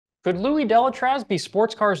Could Louis Delétraz be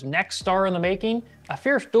sports car's next star in the making? A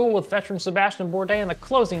fierce duel with veteran Sebastian Bourdais in the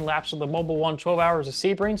closing laps of the Mobil 1 12 Hours of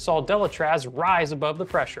Sebring saw Delétraz rise above the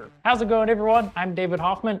pressure. How's it going, everyone? I'm David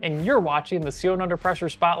Hoffman, and you're watching the Sealed Under Pressure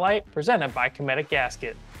Spotlight presented by Cometic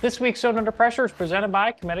Gasket. This week's Sealed Under Pressure is presented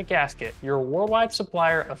by Cometic Gasket, your worldwide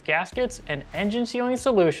supplier of gaskets and engine sealing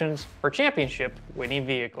solutions for championship-winning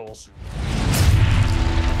vehicles.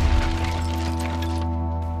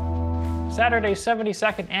 Saturday's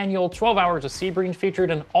 72nd annual 12 Hours of Sebring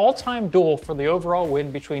featured an all-time duel for the overall win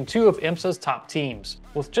between two of IMSA's top teams.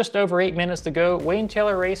 With just over 8 minutes to go, Wayne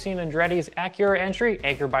Taylor Racing Andretti's Acura entry,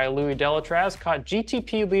 anchored by Louis Delétraz, caught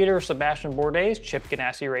GTP leader Sebastian Bourdais' Chip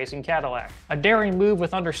Ganassi Racing Cadillac. A daring move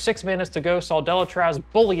with under 6 minutes to go saw Delétraz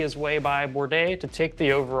bully his way by Bourdais to take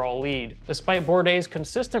the overall lead. Despite Bourdais'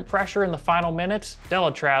 consistent pressure in the final minutes,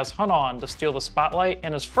 Delétraz hung on to steal the spotlight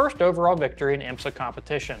and his first overall victory in IMSA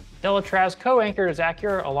competition. Delétraz co-anchored his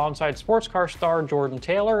Acura alongside sports car star Jordan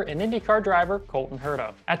Taylor and IndyCar driver Colton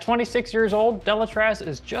Herta. At 26 years old, Delétraz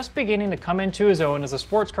is just beginning to come into his own as a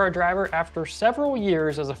sports car driver after several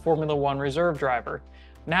years as a Formula One reserve driver.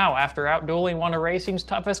 Now, after outdueling one of racing's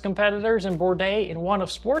toughest competitors in Bourdais in one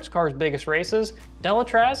of sports car's biggest races,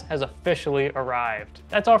 Delétraz has officially arrived.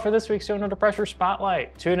 That's all for this week's Sealed Under Pressure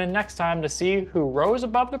Spotlight. Tune in next time to see who rose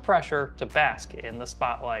above the pressure to bask in the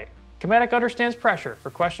spotlight. Cometic understands pressure. For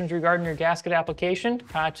questions regarding your gasket application,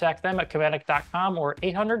 contact them at Cometic.com or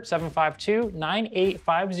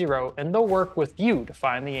 800-752-9850 and they'll work with you to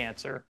find the answer.